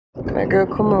My girl,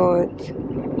 come out.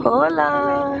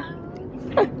 Hola.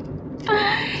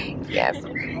 Yes,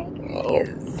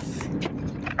 guys.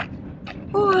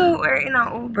 Oh, we're in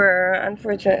an Uber.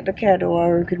 Unfortunately, the car don't want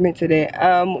to work with me today.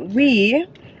 We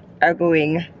are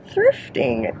going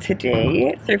thrifting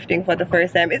today. Thrifting for the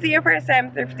first time. Is it your first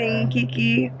time thrifting,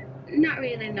 Kiki? Not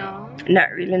really, no.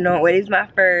 Not really, no. Well, it's my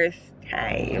first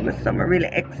time, so I'm really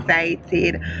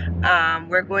excited.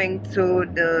 We're going to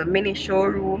the mini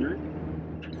showroom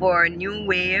for New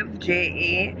Wave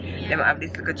JA. They have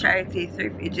this little charity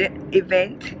thrift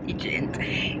event.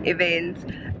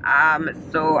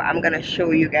 So I'm gonna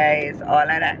show you guys all of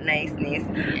that niceness.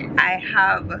 I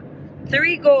have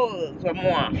 3 goals we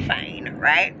want to find,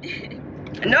 right?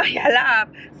 No, you laugh.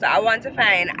 So I want to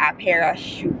find a pair of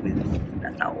shoes.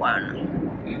 That's a 1.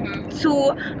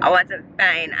 2, I want to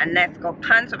find a nice girl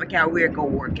pants so we can wear go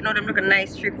work. You know them looking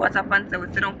nice 3/4 pants that we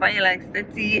sit on for you like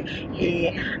city.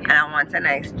 Yeah. And I want a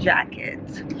nice jacket.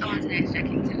 I want a nice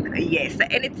jacket too. Yes. So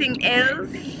anything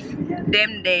else,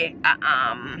 them they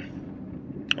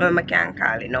I can't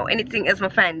call it. No, anything else I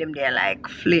find them there like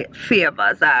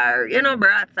favors or you know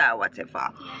brats or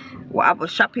whatever. We have a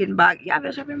shopping bag. You have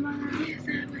a shopping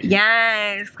bag?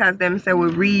 Yes, because them say we're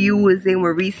reusing,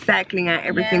 we're recycling and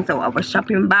everything. So we have a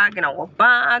shopping bag in our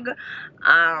bag.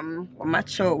 We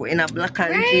match out in a black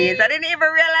and jeans. I didn't even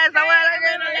realize a while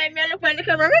ago. Let me look on the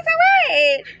camera. I said,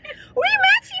 wait, we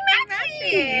matching.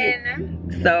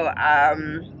 So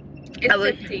it's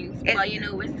 $15, but you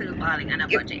know we're still balling on a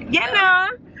budget. You know,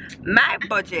 my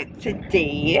budget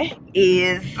today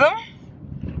is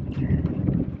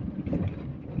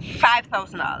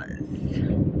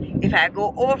 $5,000. If I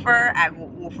go over, I go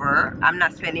over. I'm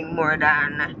not spending more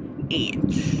than 8.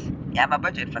 You have a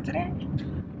budget for today?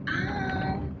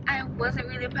 I wasn't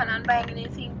really planning on buying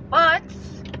anything, but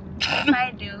if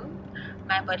I do,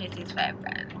 my budget is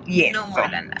 $5,000. Yes. No more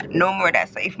than that. No more than that.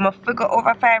 So if my figure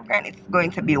over $5,000, it's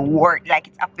going to be worth, like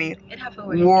it's worth it.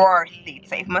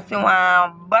 So if I say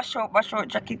bash out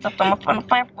jackets after my fun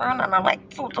 $5,000 and I'm like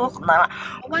 $2,000.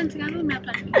 One thing I know my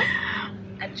plan.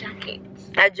 A jacket.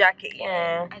 A jacket,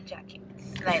 yeah. A jacket.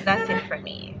 Like that's it for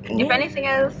me. Yeah. If anything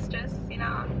else, just you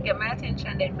know, get my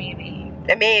attention, then maybe.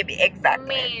 Maybe, exactly.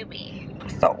 Maybe.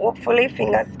 So hopefully,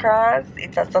 fingers crossed,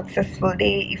 it's a successful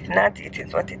day. If not, it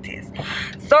is what it is.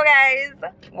 So guys,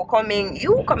 you coming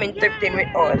thrifting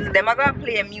with us. Them are gonna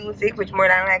play music, which more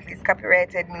than likely is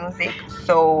copyrighted music.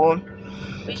 So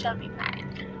we shall be fine.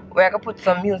 We're gonna put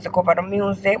some music over the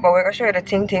music, but we're gonna show you the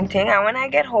ting. And when I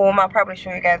get home, I'll probably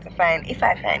show you guys if I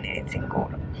find anything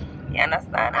good. You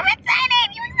understand? I'm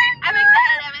excited! I'm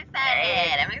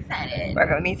excited. We're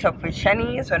gonna meet up with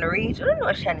Shanice when we reach. I don't know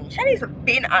Shanice. Shanice has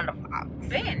been on the vlog.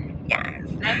 Been? Yes.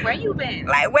 Like where you been?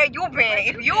 Like where you been?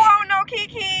 If you don't know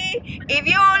Kiki, if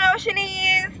you don't know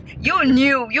Shanice, you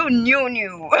knew.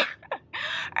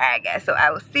 Alright guys, so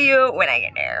I will see you when I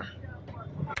get there.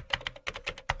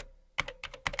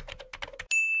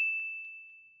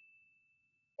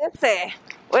 Let's see.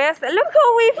 Look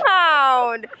who we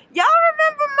found. Y'all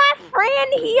remember my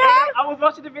friend here? Yeah, I was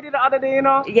watching the video the other day, you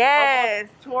know. Yes. I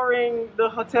was touring the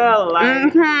hotel.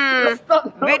 Like,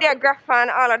 Videographer and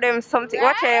all of them something.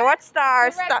 Yeah. Watch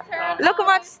stars. Look at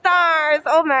what stars.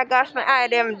 Oh my gosh, my eye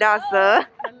them dazzle.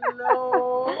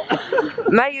 Hello.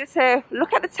 You say,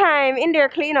 look at the time in there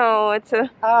clean out.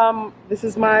 This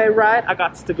is my ride. I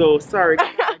got to go. Sorry.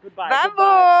 Goodbye. Bye,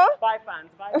 goodbye. Bye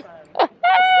fans. Bye fans.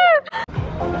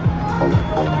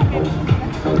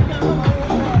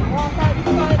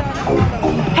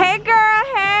 Hey girl,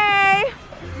 hey!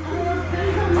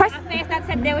 The face that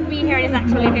said they would be here is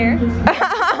actually here.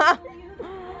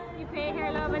 You pay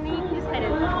here, love, and you just head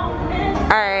it.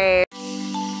 Alright.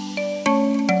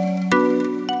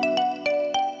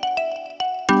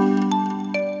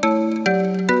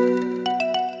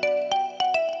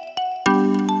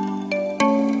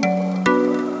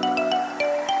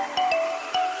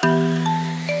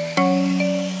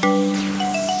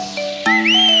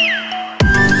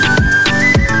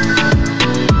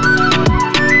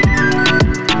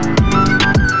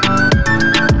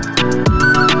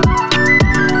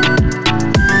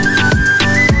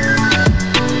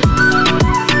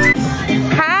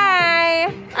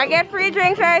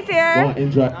 Drinks right here?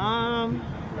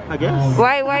 I guess.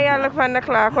 Why y'all look on the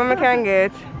clock? What we can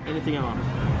get? Anything I want.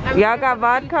 Y'all got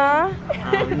vodka?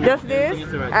 Just this?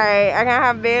 Alright, I can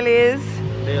have Bailey's.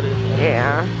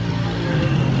 Yeah.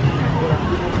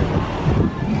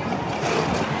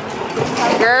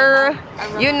 Girl,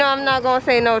 you know I'm not gonna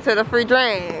say no to the free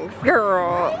drinks.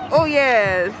 Girl. Oh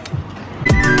yes.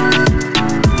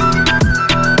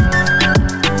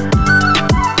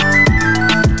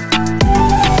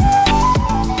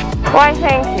 Why,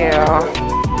 thank you.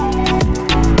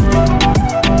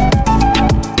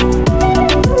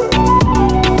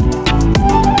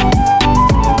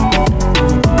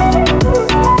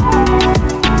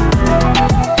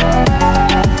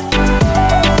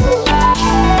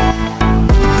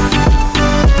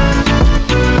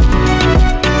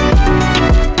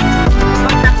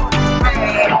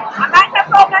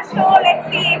 Let's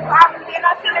see if I'm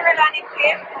not still around on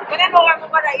Thift. But I know I'm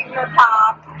about to even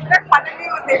talk. That's not the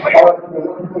music.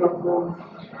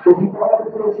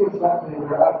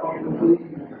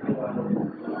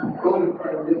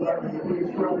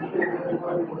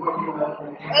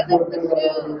 Is it the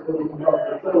shoe?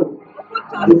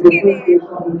 Too skinny.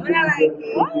 And I like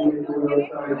it. Too skinny?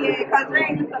 Yeah, because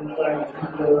rain is coming here.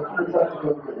 So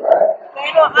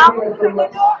you know, I'm going to go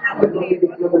and sleep.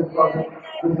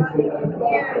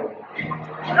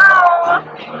 No.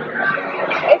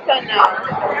 It's a no.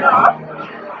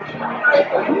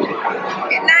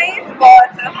 It's nice,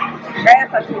 but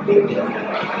that's a too big.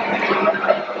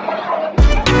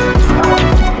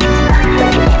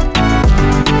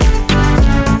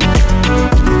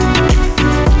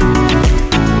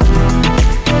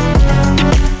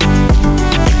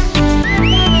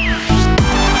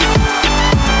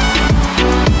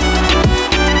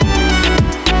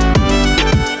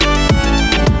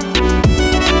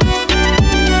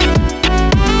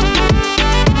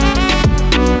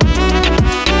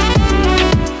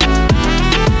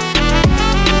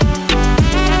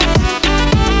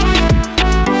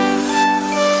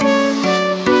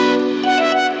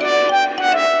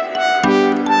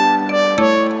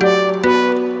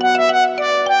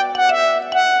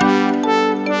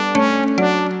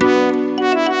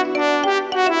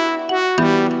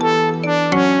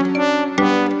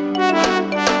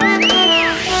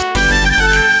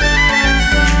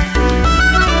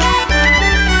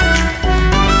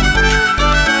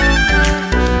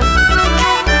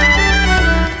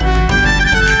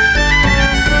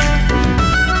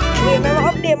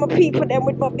 My people them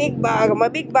with my big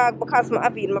bag because I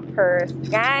have in my purse,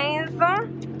 guys.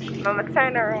 I'm gonna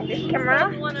turn around this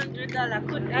camera. $100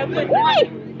 could I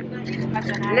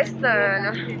Listen,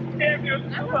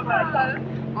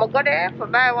 I go there for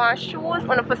buy one shoes.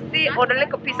 When I see all the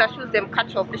little piece of shoes them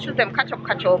catch up, the shoes them catch up.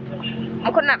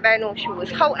 I could not buy no shoes.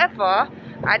 However,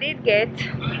 I did get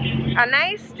a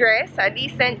nice dress, a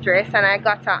decent dress, and I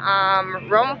got a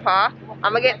romper.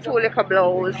 I'm gonna get two little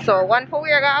blows. So one for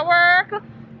wear go work,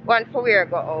 one for wear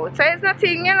go out. So it's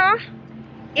nothing, you know.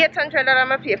 $800 I'm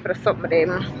gonna pay for the something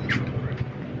them.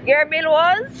 Your bill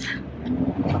was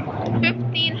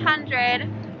 $1,500.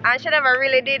 and she never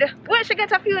really did. Well, she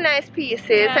get a few nice pieces.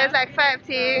 Yeah. So it's like 5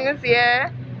 things,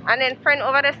 yeah. And then friend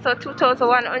over there so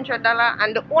 $2,100.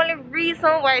 And the only reason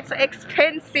why it's so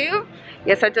expensive,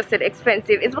 yes, I just said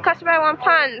expensive, is because she buy one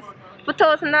pants for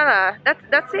 $1,000.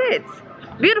 That's it.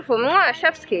 Beautiful, mwah,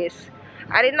 chef's kiss.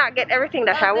 I did not get everything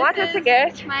that I wanted to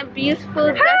get. My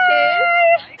beautiful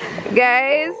dresses.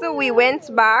 Guys, we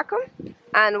went back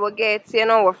and we get, you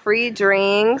know, free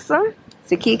drinks.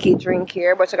 It's a Kiki drink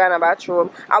here, but you got in a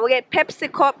bathroom. I will get Pepsi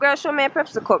cup. Girl, show me a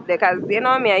Pepsi cup there, because you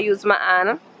know me, I use my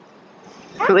hand.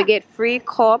 We get free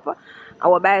cup. I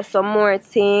will buy some more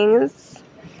things.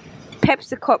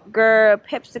 Pepsi cup, girl.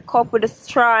 Pepsi cup with a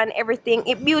straw and everything.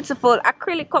 It's beautiful.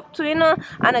 Acrylic cup too, you know,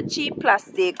 and a cheap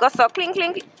plastic. Go so clink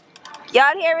clink.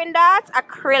 Y'all hearing that?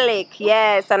 Acrylic,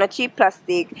 yes, and a cheap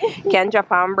plastic. Can drop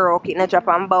and broke, it no drop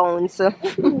and bounce.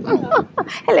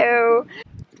 Hello.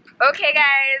 Okay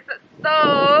guys,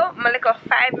 so my little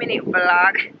 5-minute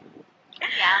vlog.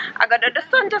 Yeah. I got the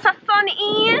sun just a sun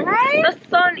in. Right? The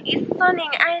sun is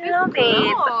sunning. I love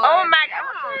it. Oh my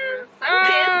god. Sun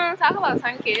kiss. Talk about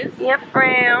sun kiss. Yeah,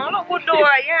 friend. Look good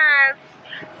door, yes.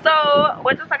 So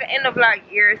we're just like end of vlog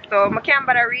here. So I can't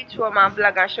bother reach home my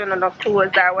vlog and show no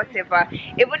clothes or whatever.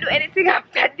 If we do anything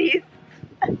after this.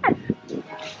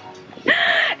 If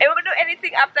we do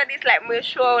anything after this, like we'll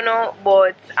show no,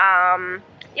 but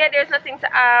yeah, there's nothing to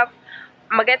have.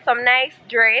 I'm gonna get some nice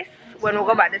dress when we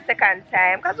go back the second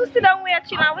time, because we sit down we are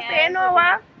chilling and we say, you know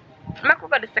what, I'm gonna go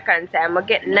the second time. I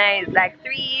get nice like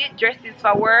 3 dresses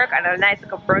for work and a nice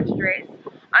like a brunch dress.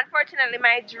 Unfortunately,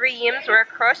 my dreams were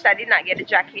crushed. I did not get the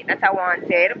jacket that I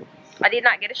wanted. I did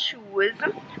not get the shoes.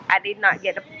 I did not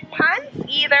get the pants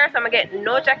either. So I'm gonna get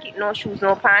no jacket, no shoes,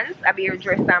 no pants. I'll be a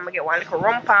dress and I'm gonna get one little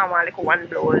romper and one little one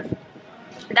blouse.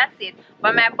 That's it.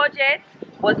 But my budget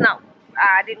was not,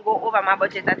 I didn't go over my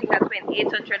budget. I think I spent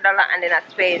 $800 and then I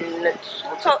spent $800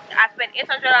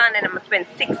 and then I'm gonna spend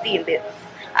 16 bits.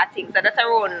 I think so. That's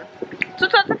around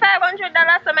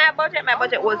 $2,500. So my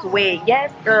budget was way.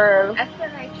 Yes, girl. I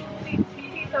spent like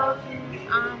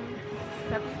 $2,000.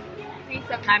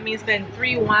 3-7. That means spend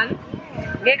 3-1.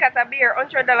 Yeah, cause I beer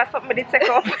 $100 something they take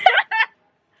up.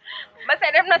 But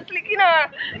say them not slick, you know.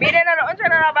 Me then on the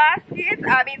 $100 basket.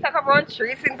 I mean talk about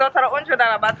 3 things out of the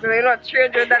 $100 basket. You know,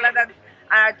 $300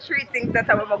 that's 3 things that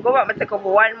I will go back. I take up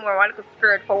one little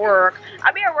skirt for work.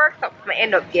 I be at work something I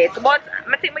end up get. But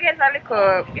I think I get a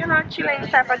little, you know, chilling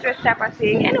type of dress type of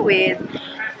thing. Anyways,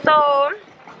 so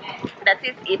that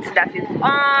is it. That is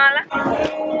all.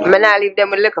 I'm gonna leave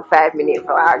them with like a 5 minute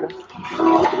vlog.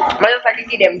 I'm just like to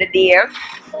give them the day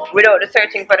without the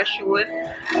searching for the shoes.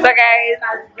 So guys,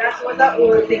 That was the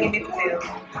whole thing in itself.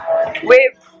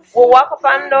 we'll walk up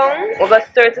and down. We'll go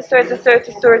store to store.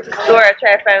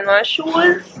 Try to find one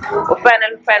shoes. We'll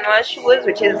finally find one shoes,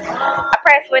 which is a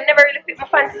price will never really fit my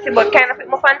fantasy, but kind of fit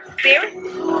my fantasy.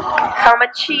 How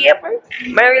much cheap? I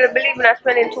don't really believe in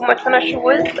spending too much on the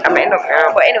shoes. I might not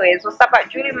know. But anyways, we'll stop at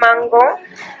Julie Mango.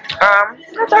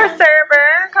 That's our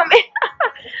server. Come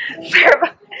in. Server.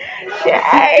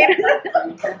 Shade.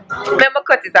 Remember,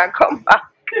 cut it and come back.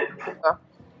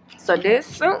 So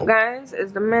this, guys,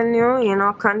 is the menu. You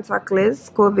know,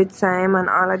 contactless, COVID time, and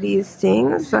all of these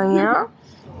things. So yeah,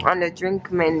 and the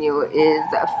drink menu is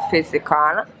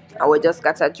physical. And we just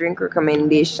got a drink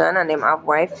recommendation, and them have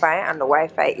Wi-Fi, and the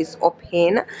Wi-Fi is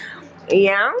open.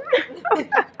 Yeah.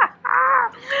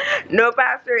 No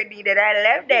password needed. I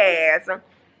left there.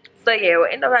 So yeah, we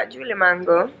end up at Julie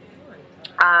Mango.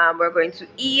 We're going to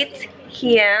eat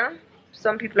here.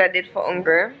 Some people are dead for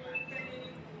hunger.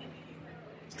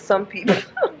 Some people.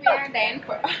 We are dying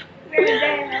for.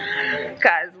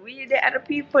 Cause we the other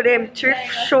people them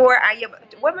thrift store.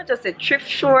 What am I just say thrift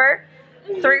store,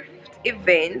 thrift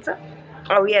event.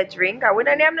 Oh we a drink. I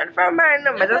wouldn't name nothing from mine.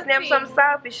 I just name some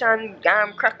saltfish and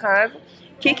crackers.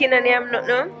 Kicking and name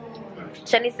nothing.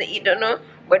 Chinese to eat don't know.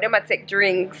 But them a take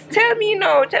drinks. Tell me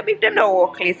no. Tell me if them no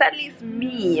work list. At least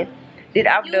me did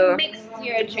have You mixed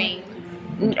your drinks.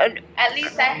 At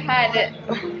least I had.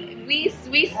 We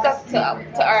stuck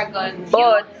to our guns.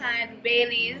 But you had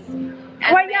Bailey's.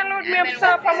 Why y'all load me up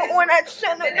so for my own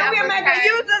action? The way I'm gonna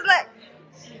use is like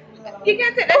You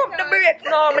can take pump the brakes.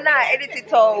 No, I'm not edit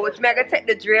it out. I'm gonna take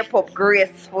the drape up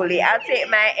gracefully. I'll take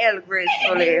my L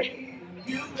gracefully.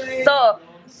 So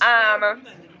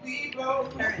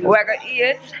we're gonna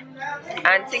eat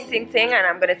and ting, and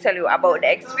I'm gonna tell you about the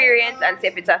experience and see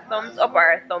if it's a thumbs up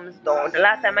or a thumbs down. The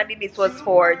last time I did this was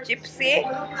for Gypsy,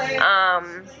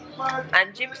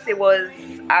 and Gypsy was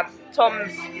a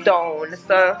thumbs down.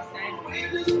 So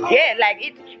yeah, like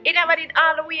it never did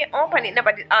all the way up and it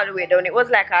never did all the way down. It was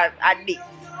like a this.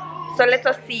 So let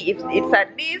us see if it's a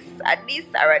this,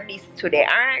 or a this today.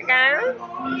 Alright guys.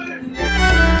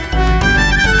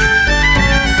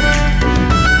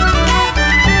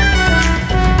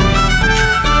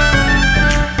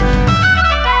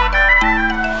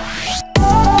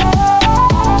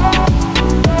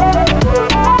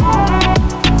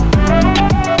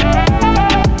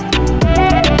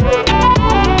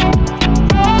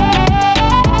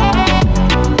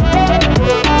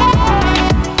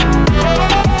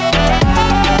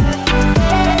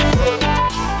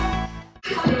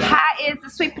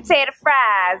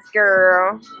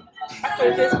 Girl, I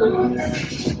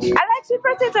like sweet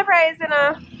potato fries, you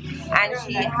know. And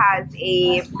she has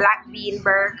a black bean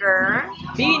burger,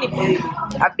 a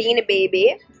beanie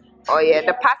baby. Oh yeah,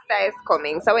 the pasta is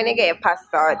coming. So when you get a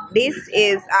pasta, this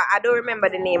is I don't remember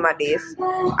the name of this,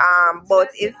 but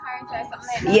it's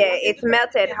it's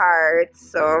melted heart.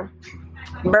 So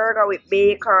burger with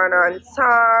bacon on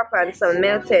top and some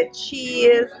melted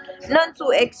cheese. Not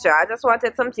too extra. I just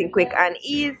wanted something quick and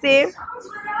easy.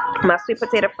 My sweet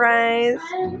potato fries.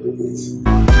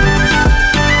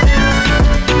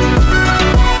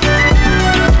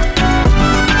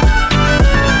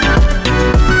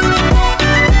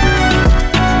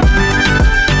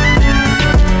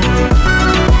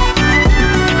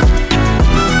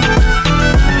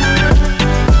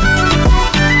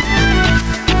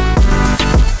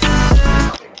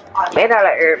 May that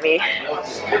hurt me.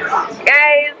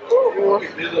 Guys,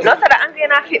 not that the angle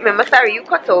not fit me, I'm sorry, you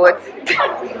cut out.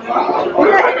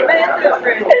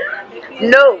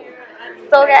 No.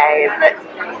 So guys,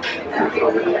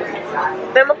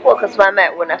 let me focus on my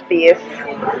one face.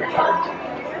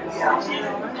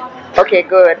 Okay,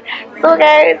 good. So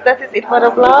guys, that is it for the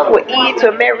vlog. We eat,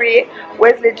 we're merry.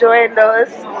 Wesley joined us.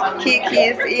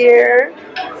 Kiki's here.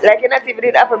 Like you not even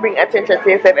did have to bring attention to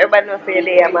yourself. Everybody knows say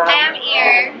there, man. I am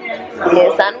here.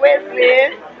 Yes, and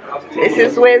Wesley. This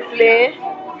is Wesley.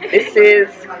 This is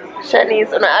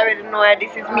Shanice, and I already know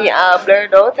this is me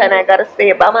blurred out, and I gotta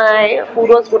say, bye my food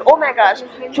was good. Oh my gosh,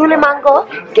 Julie Mango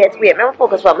gets wait, I'm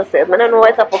focus for myself. I don't know why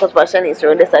it's a focus for Shanice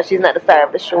around this, she's not the star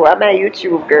of the show. I'm a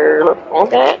YouTube girl,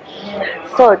 okay?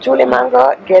 So Julie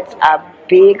Mango gets a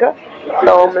big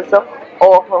thumbs up.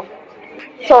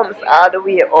 Thumbs all the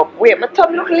way up. Wait, my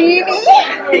thumb look leany.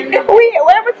 Wait,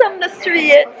 where my thumb the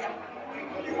straight?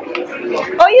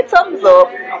 Oh, your thumbs up.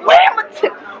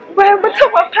 Where my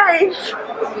thumb a pint?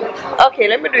 Okay,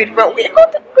 let me do it from. Wait, go.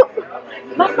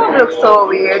 My thumb looks so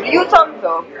weird. You thumbs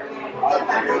up.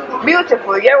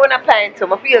 Beautiful. You're when I pint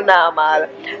too. I feel normal.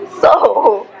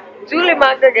 So Julie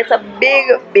Mango gets a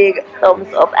big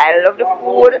thumbs up. I love the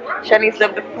food. Shanice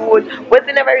love the food.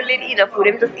 Wesley never really eat the food.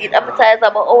 Him just eat appetizer.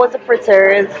 But always the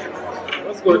fritters.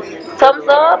 That's good. Thumbs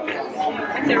up.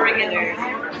 It's a regular.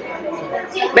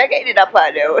 Becca eat it up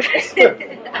out though.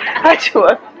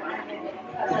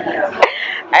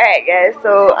 Alright guys,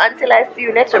 so until I see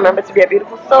you next, remember to be a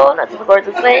beautiful soul, not to forget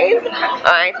to slave.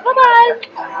 Alright, bye bye.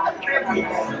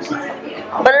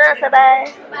 Banana, say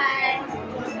bye. Bye.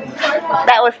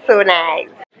 That was so nice.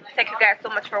 Thank you guys so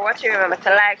much for watching. Remember to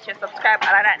like, share, subscribe,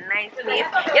 all of that niceness.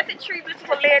 Yes, the 3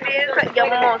 beautiful ladies. You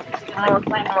must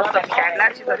subscribe.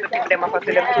 Like, she's also people them up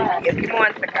to them too. Yes, give me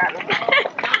 1 second.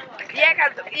 Yeah,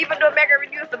 because even though Mega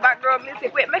reduced the background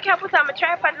music, wait, make her put on my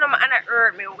tripod number and I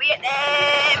heard me. Wait,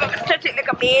 stretch it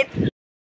like a bit.